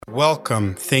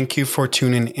Welcome. Thank you for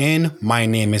tuning in. My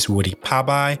name is Woody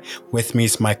Pabai. With me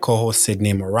is my co-host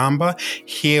Sydney Maramba,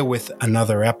 here with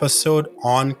another episode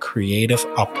on Creative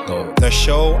Upload, the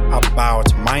show about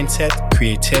mindset,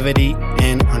 creativity,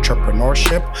 and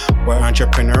entrepreneurship, where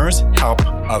entrepreneurs help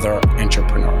other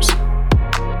entrepreneurs.